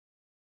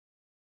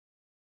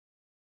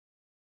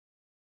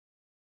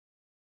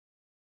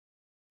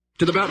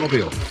To the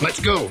Batmobile. Let's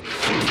go.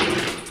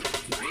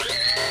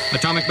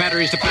 Atomic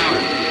batteries to power.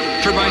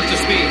 Turbines to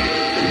speed.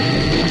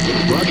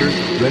 Roger.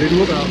 Ready to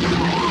move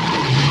out.